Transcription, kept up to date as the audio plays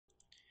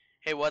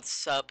Hey,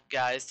 what's up,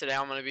 guys? Today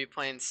I'm going to be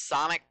playing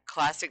Sonic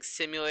Classic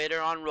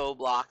Simulator on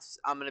Roblox.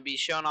 I'm going to be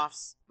showing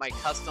off my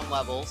custom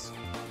levels.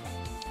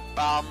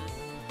 I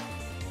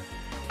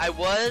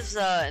was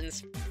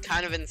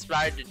kind of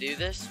inspired to do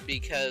this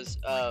because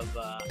of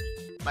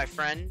my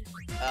friend.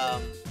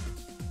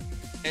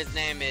 His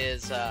name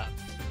is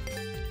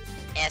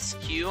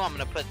SQ. I'm going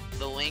to put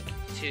the link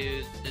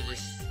to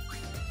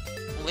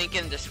link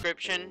in the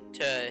description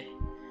to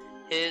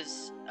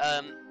his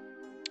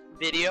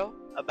video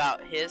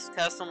about his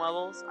custom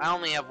levels. I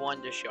only have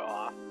one to show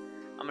off.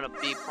 I'm gonna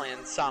be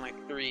playing Sonic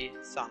 3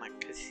 Sonic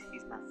because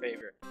he's my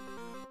favorite.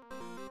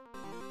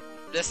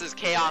 This is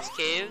Chaos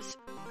Caves.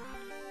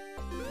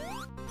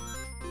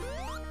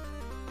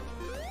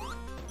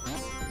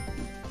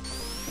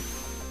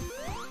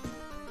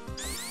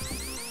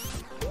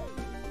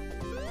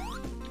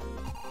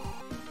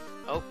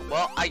 Oh,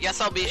 well, I guess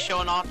I'll be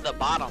showing off the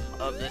bottom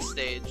of this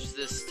stage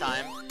this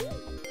time.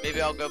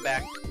 Maybe I'll go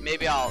back,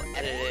 maybe I'll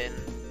edit in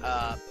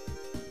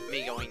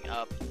me going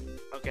up.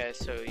 Okay,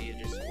 so you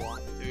just walk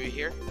through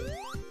here.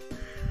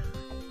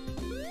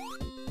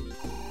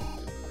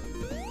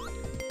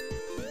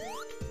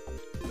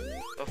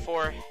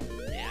 Before,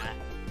 yeah.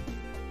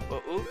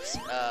 Well, oops.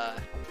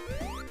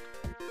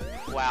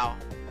 Wow.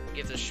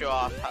 Get to show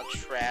off how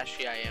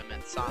trashy I am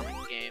at Sonic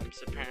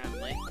games,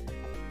 apparently.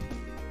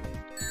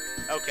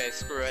 Okay,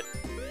 screw it.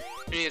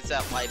 Who needs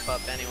that light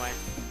up anyway?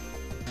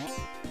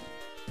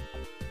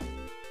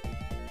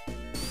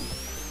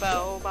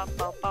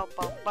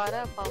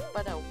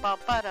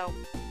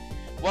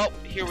 Well,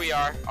 here we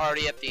are,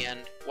 already at the end.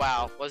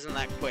 Wow, wasn't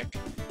that quick?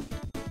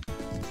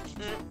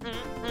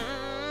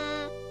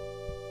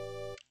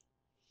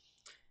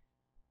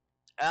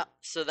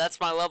 So that's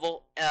my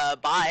level.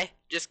 Bye.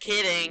 Just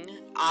kidding,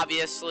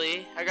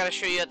 obviously. I gotta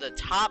show you the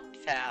top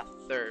path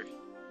third.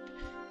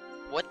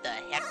 What the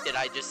heck did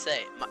I just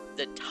say?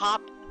 The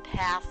top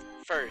path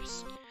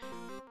first.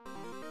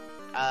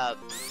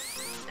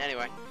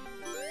 Anyway.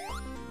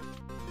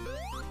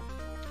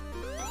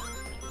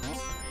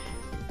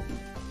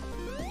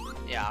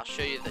 Yeah, I'll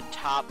show you the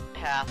top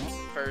path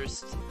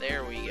first.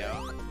 There we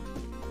go.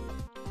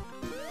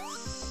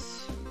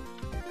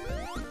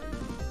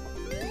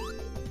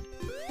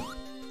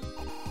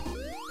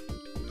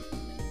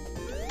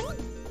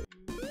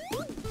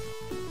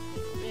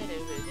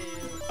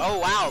 Oh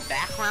wow,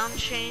 background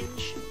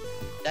change?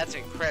 That's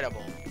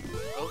incredible.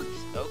 Oops,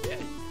 okay.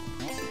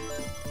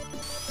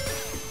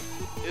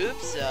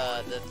 Oops,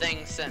 the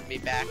thing sent me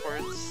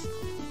backwards.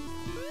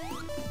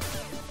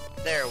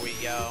 There we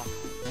go.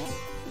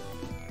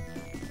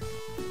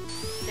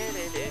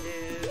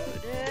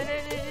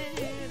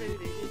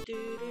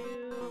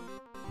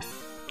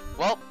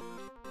 Well,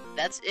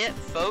 that's it,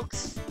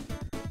 folks.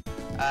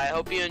 I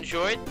hope you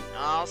enjoyed.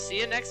 I'll see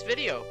you next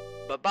video.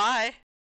 Bye-bye.